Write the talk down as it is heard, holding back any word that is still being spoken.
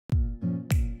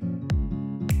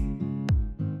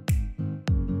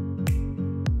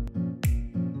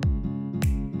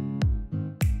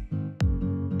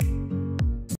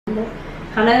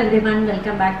Hello everyone,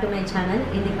 welcome back to my channel.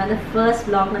 This is the first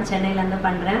vlog நான் சென்னையில இருந்து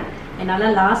பண்றேன். என்னால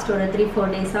லாஸ்ட் ஒரு 3-4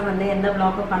 டேஸா வந்து எந்த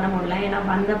vlog பண்ண முடியல. ஏனா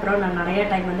வந்த அப்புறம் நான் நிறைய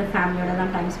டைம் வந்து ஃபேமிலியோட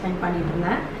தான் டைம் ஸ்பெண்ட் பண்ணிட்டு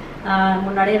இருந்தேன்.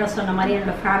 முன்னாடியே நான் சொன்ன மாதிரி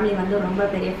என்னோட ஃபேமிலி வந்து ரொம்ப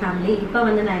பெரிய ஃபேமிலி. இப்போ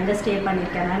வந்து நான் எங்க ஸ்டே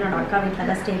பண்ணிருக்கேன், என்னோட அக்கா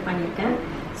வீட்ல தான் ஸ்டே பண்ணிருக்கேன்.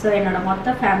 சோ என்னோட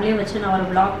மொத்த ஃபேமிலியை வச்சு நான் ஒரு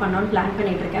vlog பண்ணனும்னு பிளான்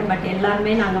பண்ணிட்டு இருக்கேன். பட்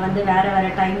எல்லாரும் நாங்க வந்து வேற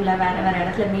டைம்ல வேற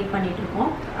இடத்துல மீட் பண்ணிட்டு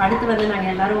இருக்கோம். அடுத்து வந்து நாங்க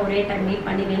எல்லாரும் ஒரே டைம் மீட்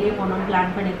பண்ணி வெளிய போறோம்னு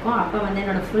பிளான் பண்ணிருக்கோம். அப்ப வந்து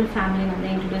என்னோட ফুল ஃபேமிலி வந்து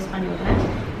இன்ட்ரோ듀ce பண்ணி விடுறேன்.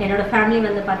 என்னோட ஃபேமிலி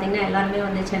வந்து பாத்தீங்கன்னா எல்லாரும்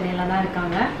வந்து சென்னையில தான்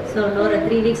இருக்காங்க. சோ இன்னொரு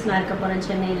 3 வீக்ஸ் நான் இருக்க போறேன்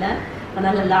சென்னையில.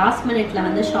 அதனால லாஸ்ட் மினிட்ல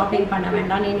வந்து ஷாப்பிங் பண்ண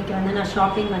வேண்டாம். இன்னைக்கு வந்து நான்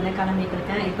ஷாப்பிங் வந்து கிளம்பிட்டு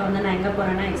இருக்கேன். இப்போ வந்து நான் எங்க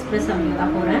போறேன்னா எக்ஸ்பிரஸ் அவென்யூ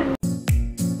தான் போறேன்.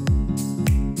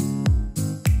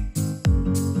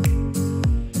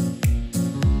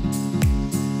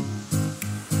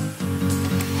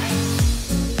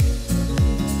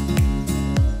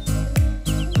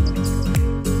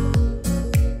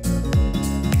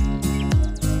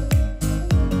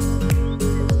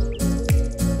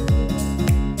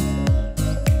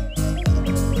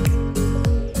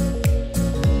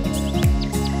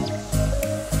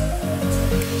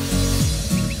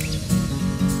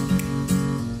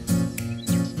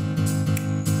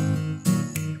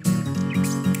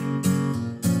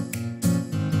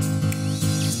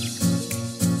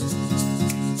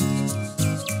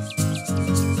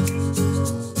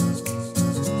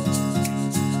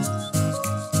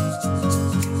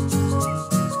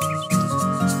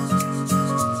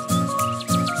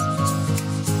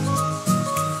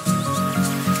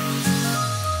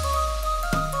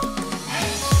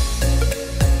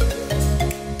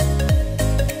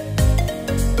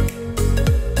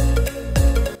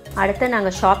 அடுத்து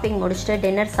நாங்கள் ஷாப்பிங் முடிச்சுட்டு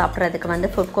டின்னர் சாப்பிட்றதுக்கு வந்து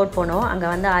ஃபுட் கோர்ட் போனோம். அங்கே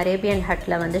வந்து அரேபியன்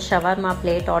ஹட்டில் வந்து ஷவர்மா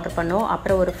பிளேட் ஆர்டர் பண்ணோம்.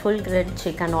 அப்புறம் ஒரு ஃபுல் கிரில்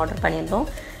சிக்கன் ஆர்டர் பண்ணியிருந்தோம்.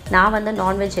 நான் வந்து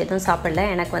நான்வெஜ் எதுவும் சாப்பிடல,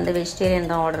 எனக்கு வந்து வெஜிடேரியன்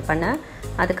தான் ஆர்டர் பண்ணேன்.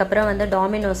 அதுக்கப்புறம் வந்து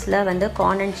டாமினோஸில் வந்து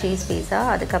கார்ன் அண்ட் சீஸ் பீஸா,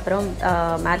 அதுக்கப்புறம்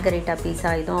மார்கரிட்டா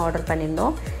பீஸா இதுவும் ஆர்டர்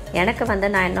பண்ணியிருந்தோம். எனக்கு வந்து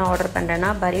நான் என்ன ஆர்டர் பண்ணுறேன்னா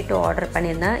பரிட்டோ ஆர்டர்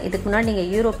பண்ணியிருந்தேன். இதுக்கு முன்னாடி நீங்கள்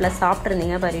யூரோப்பில்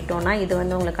சாப்பிட்ருந்தீங்க பரிட்டோனா, இது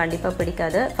வந்து உங்களுக்கு கண்டிப்பாக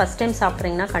பிடிக்காது. ஃபஸ்ட் டைம்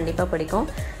சாப்பிட்றீங்கன்னா கண்டிப்பாக பிடிக்கும்.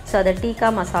 ஸோ அதை டீக்கா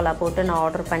மசாலா போட்டு நான்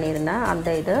ஆர்டர் பண்ணியிருந்தேன் அந்த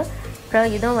இது. அப்புறம்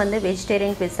இதுவும் வந்து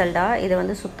வெஜிடேரியன் பிசல்டா. இது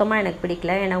வந்து சுத்தமாக எனக்கு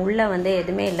பிடிக்கல. ஏன்னா உள்ளே வந்து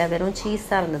எதுவுமே இல்லை, வெறும் சீஸ்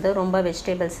தான் இருந்தது, ரொம்ப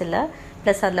வெஜிடபிள்ஸ் இல்லை.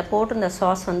 ப்ளஸ் அதில் போட்டிருந்த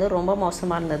சாஸ் வந்து ரொம்ப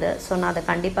மோசமாக இருந்தது. ஸோ நான் அதை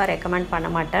கண்டிப்பாக ரெக்கமெண்ட் பண்ண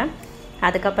மாட்டேன்.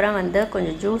 அதுக்கப்புறம் வந்து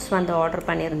கொஞ்சம் ஜூஸ் வந்து ஆர்டர்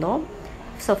பண்ணியிருந்தோம்.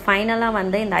 ஸோ ஃபைனலாக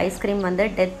வந்து இந்த ஐஸ்கிரீம் வந்து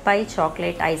டெத் பை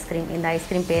சாக்லேட் ஐஸ்கிரீம். இந்த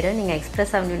ஐஸ்கிரீம் பேர் நீங்கள்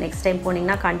எக்ஸ்பிரஸ் அவென்யூ நெக்ஸ்ட் டைம்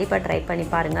போனீங்கன்னா கண்டிப்பாக ட்ரை பண்ணி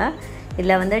பாருங்கள்.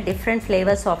 இதில் வந்து டிஃப்ரெண்ட்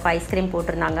ஃப்ளேவர்ஸ் ஆஃப் ஐஸ்கிரீம்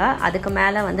போட்டிருந்தாங்க. அதுக்கு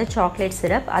மேலே வந்து சாக்லேட்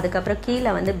சிரப், அதுக்கப்புறம்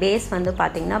கீழே வந்து பேஸ் வந்து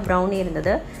பார்த்திங்கன்னா ப்ரௌனி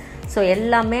இருந்தது. ஸோ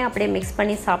எல்லாமே அப்படியே மிக்ஸ்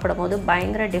பண்ணி சாப்பிடும் போது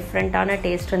பயங்கர டிஃப்ரெண்ட்டான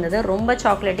டேஸ்ட் இருந்தது. ரொம்ப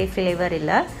சாக்லேட்டி ஃப்ளேவர்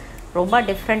இல்லை, ரொம்ப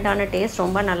டிஃப்ரெண்ட்டான டேஸ்ட்,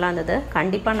 ரொம்ப நல்லா இருந்தது.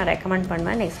 கண்டிப்பாக நான் ரெக்கமெண்ட்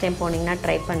பண்ணுவேன், நெக்ஸ்ட் டைம் போனீங்கன்னா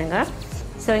ட்ரை பண்ணுங்கள்.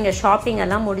 ஸோ இங்கே ஷாப்பிங்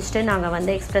எல்லாம் முடிச்சுட்டு நாங்கள்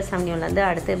வந்து எக்ஸ்பிரஸ் அவென்யூலேருந்து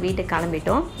அடுத்து வீட்டுக்கு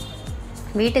கிளம்பிட்டோம்.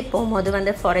 வீட்டுக்கு போகும்போது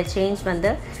வந்து ஃபார் எ சேஞ்ச்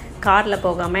வந்து காரில்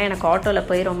போகாமல் எனக்கு ஆட்டோவில்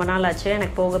போய் ரொம்ப நாள் ஆச்சு,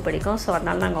 எனக்கு போக பிடிக்கும். ஸோ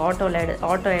அதனால் நாங்கள்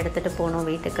ஆட்டோ எடுத்துகிட்டு போனோம்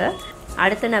வீட்டுக்கு.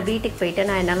 அடுத்து நான் வீட்டுக்கு போயிட்டு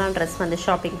நான் என்னெல்லாம் ட்ரெஸ் வந்து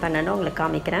ஷாப்பிங் பண்ணணும் உங்களுக்கு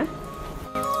காமிக்கிறேன்.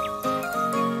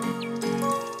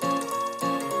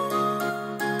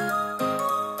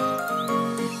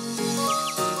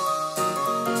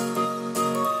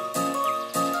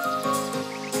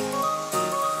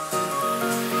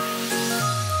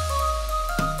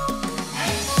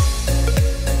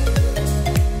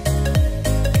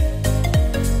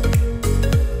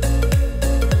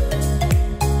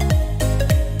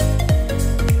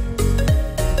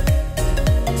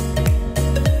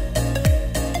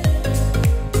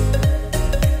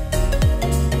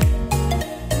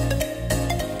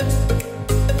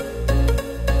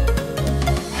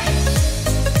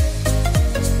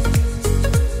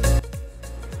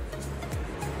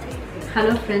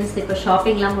 ஹலோ ஃப்ரெண்ட்ஸ், இப்போ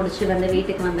ஷாப்பிங்லாம் முடிச்சு வந்து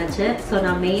வீட்டுக்கு வந்தாச்சு. ஸோ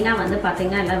நான் மெயினாக வந்து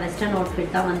பார்த்தீங்கன்னா எல்லாம் வெஸ்டர்ன்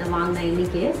அவுட்ஃபிட் தான் வந்து வாங்கினேன்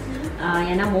இன்றைக்கி.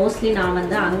 ஏன்னா மோஸ்ட்லி நான்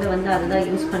வந்து அங்கே வந்து அதுதான்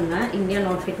யூஸ் பண்ணுவேன், இந்தியன்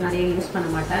அவுட்ஃபிட் நிறைய யூஸ் பண்ண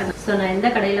மாட்டேன். ஸோ நான் எந்த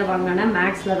கடையில் வாங்கினேன்னா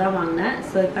மேக்ஸில் தான் வாங்கினேன்.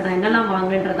 ஸோ இப்போ நான் என்னெல்லாம்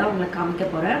வாங்கினேன்றதை உங்களுக்கு காமிக்க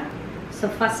போகிறேன். ஸோ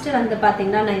ஃபஸ்ட்டு வந்து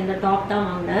பார்த்தீங்கன்னா நான் இந்த டாப் தான்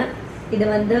வாங்கினேன். இது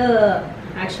வந்து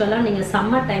ஆக்சுவலாக நீங்கள்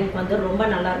சம்மர் டைமுக்கு வந்து ரொம்ப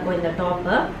நல்லாயிருக்கும் இந்த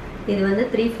டாப்பு. இது வந்து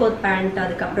 3/4 பேண்ட்,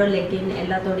 அதுக்கப்புறம் லெக்கின்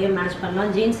எல்லாத்தோடையும் மேட்ச்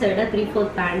பண்ணலாம். ஜீன்ஸை விட 3/4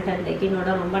 பேண்ட் அண்ட் லெக்கினோட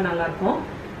ரொம்ப நல்லாயிருக்கும்.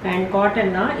 அண்ட்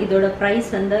காட்டன் தான். இதோட ப்ரைஸ்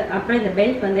வந்து, அப்புறம் இந்த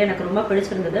பெல்ட் வந்து எனக்கு ரொம்ப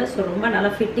பிடிச்சிருந்தது. ஸோ ரொம்ப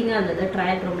நல்லா ஃபிட்டிங்காக இருந்தது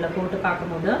ட்ரையல் ரூமில் போட்டு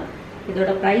பார்க்கும்போது.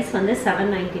 இதோட ப்ரைஸ் வந்து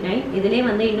 799. இதுலேயே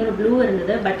வந்து இன்னொரு ப்ளூ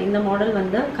இருந்தது, பட் இந்த மாடல்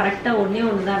வந்து கரெக்டாக ஒன்றே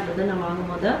ஒன்று தான் இருந்தது நான்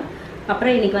வாங்கும்போது.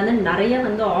 அப்புறம் இன்னைக்கு வந்து நிறைய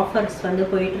வந்து ஆஃபர்ஸ் வந்து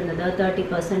போயிட்டு இருந்தது.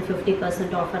 30%,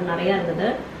 50% ஆஃபர் நிறைய இருந்தது.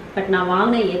 பட் நான்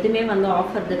வாங்கின எதுவுமே வந்து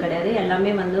ஆஃபர்து கிடையாது,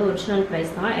 எல்லாமே வந்து ஒரிஜினல்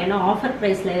ப்ரைஸ் தான். ஏன்னா ஆஃபர்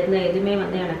ப்ரைஸில் இருந்த எதுவுமே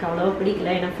வந்து எனக்கு அவ்வளோவா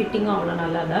பிடிக்கல, ஏன்னா ஃபிட்டிங்கும் அவ்வளோ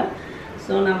நல்லா இல்லை.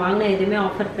 ஸோ நான் வாங்கின எதுவுமே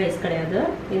ஆஃபர் ப்ரைஸ் கிடையாது.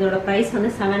 இதோட ப்ரைஸ்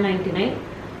வந்து 799.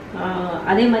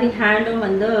 அதே மாதிரி ஹேண்டும்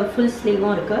வந்து ஃபுல்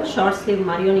ஸ்லீவும் இருக்குது, ஷார்ட் ஸ்லீவ்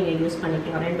மாதிரியும் நீங்கள் யூஸ்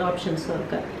பண்ணிக்கலாம், 2 ஆப்ஷன்ஸும்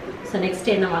இருக்குது. ஸோ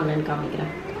நெக்ஸ்ட் என்ன வாங்கினேன்னு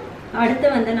காமிக்கிறேன். அடுத்து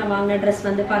வந்து நான் வாங்கின ட்ரெஸ்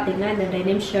வந்து பார்த்திங்கன்னா இந்த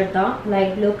டெனிம் ஷர்ட் தான்,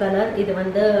 லைட் ப்ளூ கலர். இது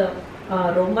வந்து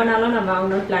ரொம்ப நாளாக நான்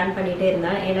வாங்கணும்னு பிளான் பண்ணிகிட்டே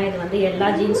இருந்தேன். ஏன்னா இது வந்து எல்லா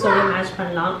ஜீன்ஸோடையும் மேட்ச்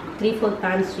பண்ணலாம், 3/4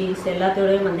 பேண்ட்ஸ் ஜீன்ஸ்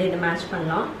எல்லாத்தோடையும் வந்து இது மேட்ச்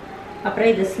பண்ணலாம். அப்புறம்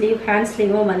இது ஸ்லீவ், ஹேண்ட்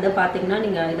ஸ்லீவும் வந்து பார்த்திங்கன்னா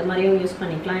நீங்கள் இது மாதிரியும் யூஸ்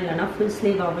பண்ணிக்கலாம், இல்லைனா ஃபுல்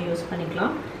ஸ்லீவாகவும் யூஸ்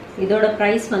பண்ணிக்கலாம். இதோட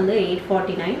ப்ரைஸ் வந்து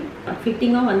 849.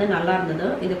 ஃபிட்டிங்கும் வந்து நல்லா இருந்தது,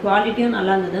 இது குவாலிட்டியும்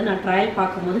நல்லா இருந்தது. நான் ட்ரையல்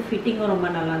பார்க்கும்போது ஃபிட்டிங்கும் ரொம்ப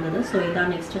நல்லா இருந்தது. ஸோ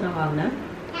இதான் நெக்ஸ்ட்டு நான் வாங்கினேன்.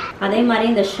 அதே மாதிரி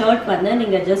இந்த ஷர்ட் வந்து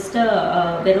நீங்கள் ஜஸ்ட்டு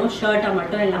வெறும் ஷர்ட்டை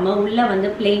மட்டும் இல்லாமல் உள்ளே வந்து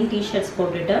பிளெயின் டிஷர்ட்ஸ்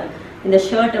போட்டுட்டு இந்த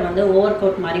ஷர்ட்டை வந்து ஓவர்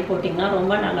கோட் மாதிரி போட்டிங்கன்னா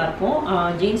ரொம்ப நல்லாயிருக்கும்,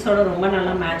 ஜீன்ஸோட ரொம்ப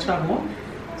நல்லா மேட்ச் ஆகும்.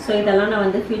 ஸோ இதெல்லாம் நான்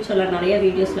வந்து ஃப்யூச்சரில் நிறைய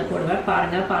வீடியோஸில் போடுவேன்,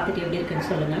 பாருங்கள், பார்த்துட்டு எப்படி இருக்குன்னு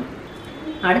சொல்லுங்கள்.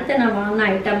 அடுத்து நான் வாங்கின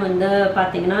ஐட்டம் வந்து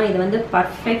பார்த்திங்கன்னா இது வந்து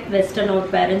பர்ஃபெக்ட் வெஸ்டர்ன்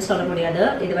அவுட் பேருன்னு சொல்ல முடியாது,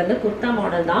 இது வந்து குர்த்தா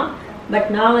மாடல் தான். பட்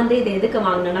நான் வந்து இது எதுக்கு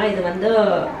வாங்கினேன்னா இது வந்து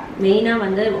மெயினாக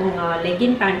வந்து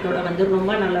லெகின் பேண்ட்டோட வந்து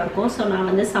ரொம்ப நல்லாயிருக்கும். ஸோ நான்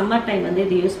வந்து சம்மர் டைம் வந்து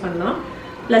இது யூஸ் பண்ணலாம்.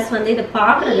 ப்ளஸ் வந்து இது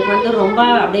பார்க்குறதுக்கு வந்து ரொம்ப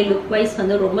அப்படியே லுக் வைஸ்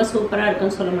வந்து ரொம்ப சூப்பராக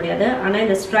இருக்குன்னு சொல்ல முடியாது. ஆனால்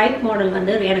இந்த ஸ்ட்ரைப் மாடல்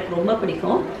வந்து எனக்கு ரொம்ப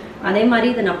பிடிக்கும். அதே மாதிரி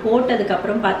இதை நான்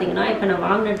போட்டதுக்கப்புறம் பார்த்தீங்கன்னா இப்போ நான்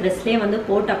வாங்கின ட்ரெஸ்லேயே வந்து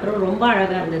போட்ட அப்புறம் ரொம்ப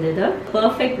அழகாக இருந்தது. இது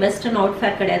பர்ஃபெக்ட் வெஸ்டர்ன்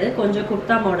அவுட்ஃபேர் கிடையாது, கொஞ்சம்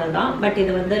குர்த்தா மாடல் தான். பட்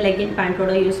இது வந்து லெகின்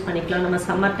பேண்ட்டோட யூஸ் பண்ணிக்கலாம், நம்ம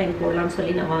சம்மர் டைம் போடலாம்னு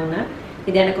சொல்லி நான் வாங்கினேன்.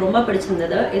 இது எனக்கு ரொம்ப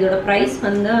பிடிச்சிருந்தது. இதோட ப்ரைஸ்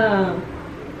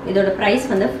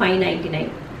வந்து 599.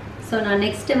 ஸோ நான்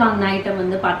நெக்ஸ்ட்டு வாங்கின ஐட்டம்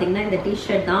வந்து பார்த்திங்கன்னா இந்த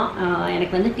டிஷர்ட் தான்.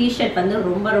 எனக்கு வந்து டிஷர்ட் வந்து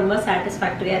ரொம்ப ரொம்ப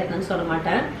சாட்டிஸ்ஃபேக்டரியாக இருக்குன்னு சொல்ல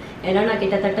மாட்டேன். ஏன்னா நான்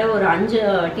கிட்டத்தட்ட ஒரு 5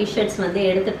 டிஷர்ட்ஸ் வந்து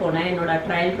எடுத்துகிட்டு போனேன் என்னோட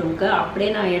ட்ரையல் ரூமுக்கு. அப்படியே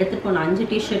நான் எடுத்துகிட்டு போன 5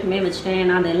 டிஷர்ட்டுமே வச்சுட்டேன்,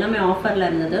 ஏன்னா அது எல்லாமே ஆஃபரில்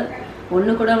இருந்தது.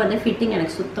 ஒன்று கூட வந்து ஃபிட்டிங்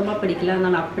எனக்கு சுத்தமாக பிடிக்கல,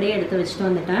 அதனால் அப்படியே எடுத்து வச்சுட்டு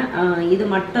வந்துட்டேன். இது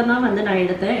மட்டும்தான் வந்து நான்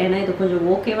எடுத்தேன், ஏன்னா இது கொஞ்சம்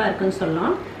ஓகேவாக இருக்குன்னு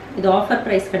சொல்லலாம். இது ஆஃபர்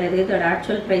ப்ரைஸ் கிடையாது, இதோட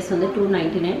ஆக்சுவல் ப்ரைஸ் வந்து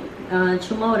 299.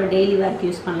 சும்மா ஒரு டெய்லி வேர்க்கு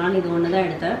யூஸ் பண்ணலான்னு இது ஒன்று தான்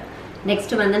எடுத்தேன்.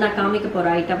 நெக்ஸ்ட் வந்து நான் காமிக்க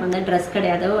போகிற ஐட்டம் வந்து ட்ரெஸ்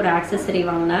கிடையாது, ஒரு ஆக்சசரி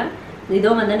வாங்கினேன்.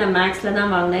 இதுவும் வந்து நான் மேக்ஸில்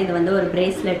தான் வாங்கினேன். இது வந்து ஒரு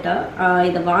பிரேஸ்லெட்டு.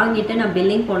 இதை வாங்கிட்டு நான்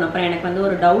பில்லிங் போனப்பறம் எனக்கு வந்து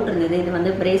ஒரு டவுட் இருந்தது, இது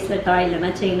வந்து பிரேஸ்லெட்டா இல்லைனா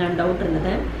செயினான்னு டவுட்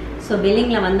இருந்தது. ஸோ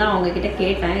பில்லிங்கில் வந்து அவங்கக்கிட்ட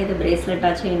கேட்டேன் இது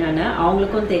பிரேஸ்லெட்டா செயினான்னு,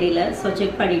 அவங்களுக்கும் தெரியல. ஸோ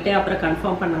செக் பண்ணிவிட்டு அப்புறம்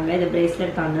கன்ஃபார்ம் பண்ணாங்க இது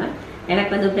பிரேஸ்லெட் தாங்க.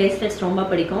 எனக்கு வந்து பிரேஸ்லெட்ஸ் ரொம்ப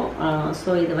பிடிக்கும். ஸோ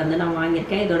இது வந்து நான்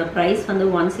வாங்கியிருக்கேன். இதோட ப்ரைஸ் வந்து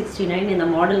 169. இந்த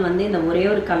மாடல் வந்து இந்த ஒரே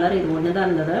ஒரு கலர் இது ஒன்று தான்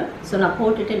இருந்தது. ஸோ நான்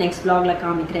போட்டுட்டு நெக்ஸ்ட் vlogல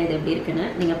காமிக்கிறேன் இது எப்படி இருக்குன்னு.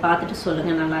 நீங்கள் பார்த்துட்டு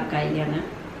சொல்லுங்கள் நல்லா இருக்கா இல்லையான்னு.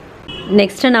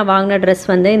 நெக்ஸ்ட்டு நான் வாங்கின ட்ரெஸ்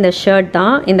வந்து இந்த ஷர்ட்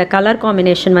தான். இந்த கலர்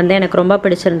காம்பினேஷன் வந்து எனக்கு ரொம்ப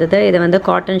பிடிச்சிருந்தது. இது வந்து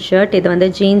காட்டன் ஷர்ட், இது வந்து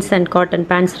jeans and cotton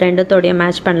pants ரெண்டுத்தோடைய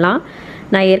match பண்ணலாம்.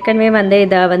 நான் ஏற்கனவே வந்து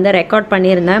இதை வந்து ரெக்கார்ட்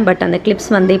பண்ணியிருந்தேன், பட் அந்த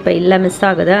கிளிப்ஸ் வந்து இப்போ இல்லை, மிஸ்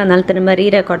ஆகுது. அதனால் திரும்ப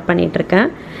ரெக்கார்ட் பண்ணிகிட்ருக்கேன்.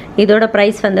 இதோட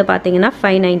ப்ரைஸ் வந்து பார்த்தீங்கன்னா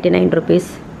 599 rupees.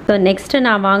 ஸோ நெக்ஸ்ட்டு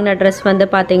நான் வாங்கின ட்ரெஸ் வந்து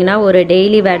பார்த்தீங்கன்னா ஒரு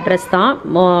டெய்லி வேர் ட்ரெஸ் தான்.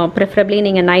 ப்ரிஃபரபிளி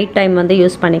நீங்கள் நைட் டைம் வந்து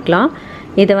யூஸ் பண்ணிக்கலாம்.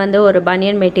 இது வந்து ஒரு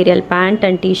பனியன் மெட்டீரியல் பேண்ட்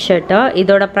அண்ட் டிஷர்ட்டு.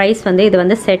 இதோட ப்ரைஸ் வந்து இது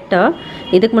வந்து செட்டு.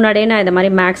 இதுக்கு முன்னாடியே நான் இந்த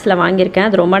மாதிரி மேக்ஸில் வாங்கியிருக்கேன்.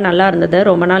 அது ரொம்ப நல்லா இருந்தது,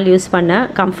 ரொம்ப நாள் யூஸ் பண்ணேன்,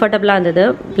 கம்ஃபர்டபுளாக இருந்தது.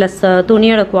 ப்ளஸ்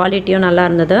துணியோட குவாலிட்டியும் நல்லா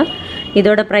இருந்தது.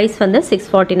 இதோட ப்ரைஸ் வந்து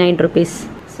 649 rupees.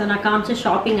 ஸோ நான் காமிச்ச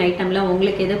ஷாப்பிங் ஐட்டமில்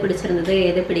உங்களுக்கு எது பிடிச்சிருந்தது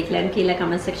எது பிடிக்கலன்னு கீழே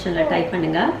கமெண்ட் செக்ஷனில் டைப்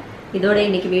பண்ணுங்கள். இதோட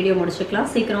இன்றைக்கி வீடியோ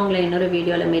முடிச்சுக்கலாம். சீக்கிரம் உங்களை இன்னொரு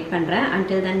வீடியோவில் மீட் பண்ணுறேன்.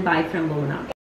 Until then, bye from Bhuvana.